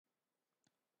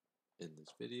In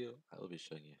this video, I will be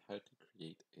showing you how to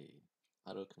create a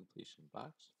auto-completion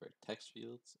box for text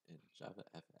fields in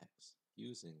JavaFX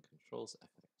using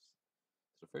ControlsFX.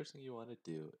 So the first thing you want to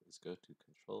do is go to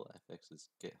ControlFX's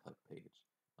GitHub page.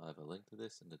 I'll have a link to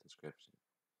this in the description.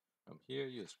 From here,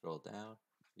 you scroll down,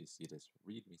 you see this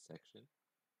README section.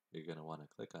 You're going to want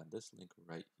to click on this link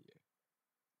right here.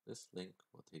 This link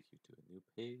will take you to a new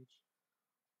page,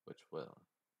 which will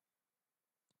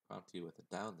prompt you with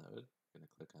a download. You're going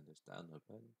to click on this download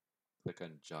button, click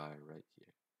on jar right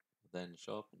here. It'll then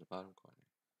show up in the bottom corner.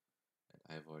 And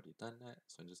I've already done that,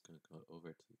 so I'm just going to go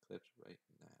over to Eclipse right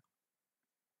now.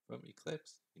 From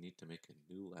Eclipse, you need to make a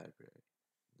new library.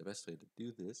 The best way to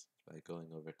do this is by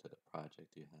going over to the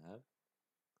project you have,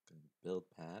 click on Build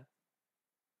Path,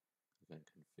 click on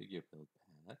Configure Build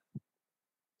Path,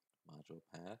 Module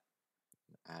Path,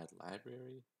 and Add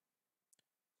Library,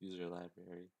 User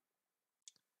Library,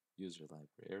 User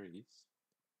Libraries,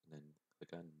 and then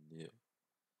click on New.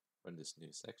 From this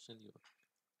new section, you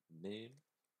will name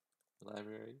the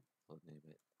library. We'll name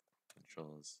it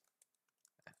ControlsFX.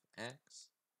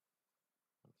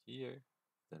 From here,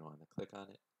 then want to click on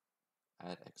it,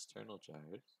 add external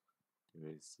jars.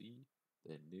 You see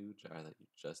the new jar that you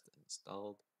just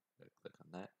installed. Click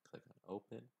on that, click on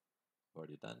open. I've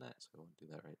already done that, so I won't do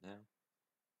that right now.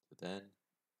 So then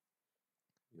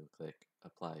you'll click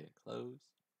apply and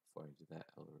close. Before I do that,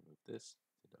 I'll remove this.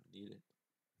 You don't need it.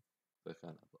 Click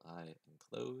on apply and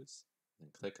close, then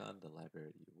click on the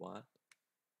library you want.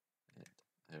 And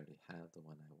I already have the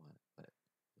one I want, but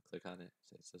you click on it,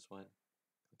 say it's this one,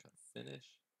 click on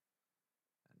finish,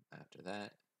 and after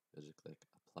that, you'll just click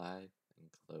apply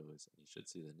and close, and you should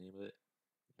see the name of it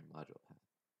in your module path.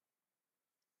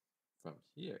 From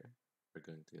here, we're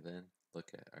going to then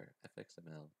look at our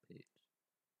fxml page.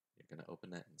 You're going to open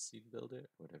that in Scene Builder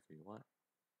or whatever you want.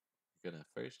 You're going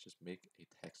to first just make a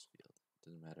text field. It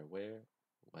doesn't matter where,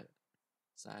 what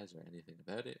size, or anything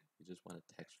about it. You just want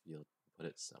a text field and put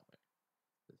it somewhere.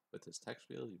 With this text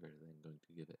field, you are then going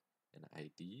to give it an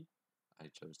ID.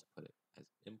 I chose to put it as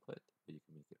input, but you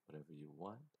can make it whatever you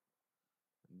want.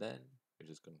 And then you're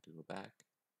just going to go back,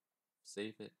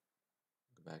 save it,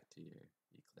 go back to your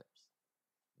Eclipse.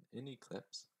 In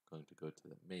Eclipse, I'm going to go to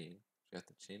the main. So you have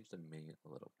to change the main a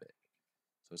little bit.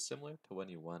 So similar to when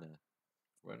you want to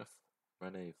run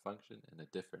a function in a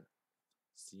different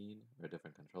scene or a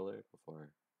different controller before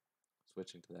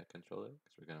switching to that controller,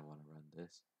 because we're going to want to run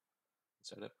this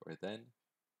startup, or then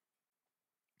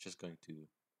just going to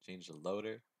change the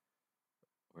loader.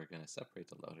 We're going to separate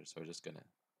the loader, so we're just going to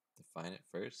define it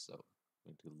first. So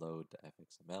I'm going to load the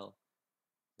fxml.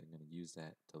 I'm going to use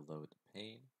that to load the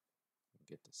pane,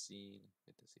 get the scene,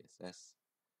 get the CSS.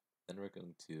 Then we're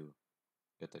going to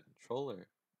get the controller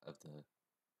of the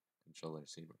controller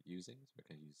scene we're using. So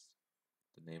we're going to use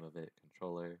the name of it,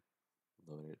 controller,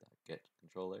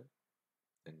 loader.getController.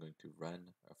 Then going to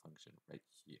run our function right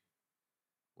here,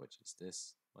 which is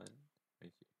this one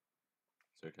right here.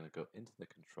 So we're going to go into the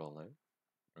controller.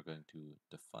 We're going to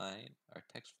define our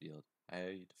text field. I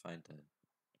already defined the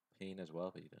pane as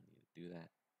well, but you don't need to do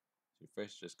that. So you're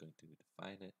first just going to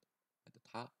define it at the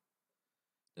top.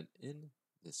 Then in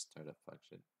this startup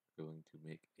function, we're going to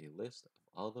make a list of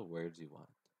all the words you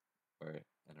want for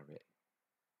an array.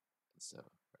 And so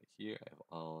right here, I have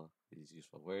all these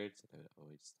useful words that I would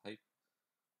always type.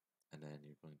 And then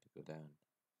you're going to go down.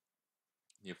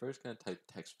 You're first going to type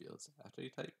text fields. After you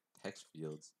type text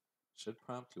fields, it should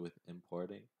prompt you with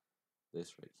importing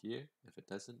this right here. If it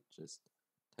doesn't, just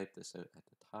type this out at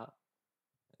the top,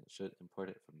 and it should import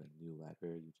it from the new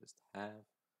library you just have.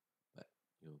 But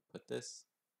you'll put this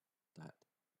dot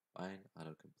bind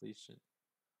auto-completion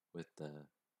with the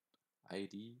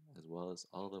ID as well as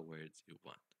all the words you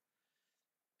want.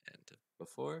 And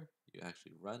before you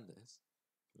actually run this,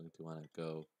 you're going to want to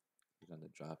go click on the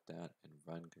drop down and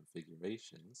run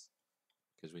configurations,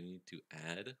 because we need to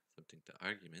add something to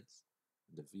arguments,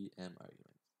 the VM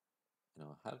arguments. And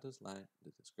I'll have this line in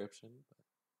the description, but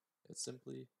it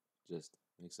simply just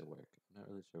makes it work. I'm not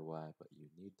really sure why, but you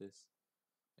need this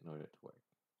in order to work.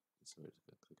 And so we're just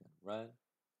going to click on run.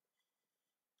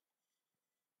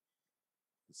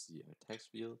 You see our text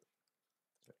field,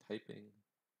 start typing,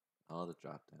 all the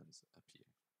drop downs appear.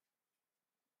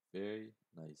 Very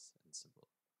nice and simple.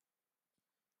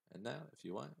 And now, if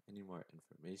you want any more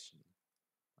information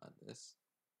on this,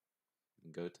 you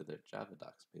can go to their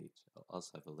JavaDocs page. I'll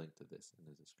also have a link to this in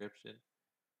the description,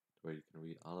 where you can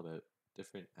read all about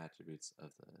different attributes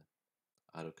of the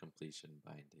auto-completion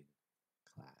binding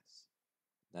class.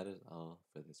 That is all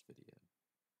for this video.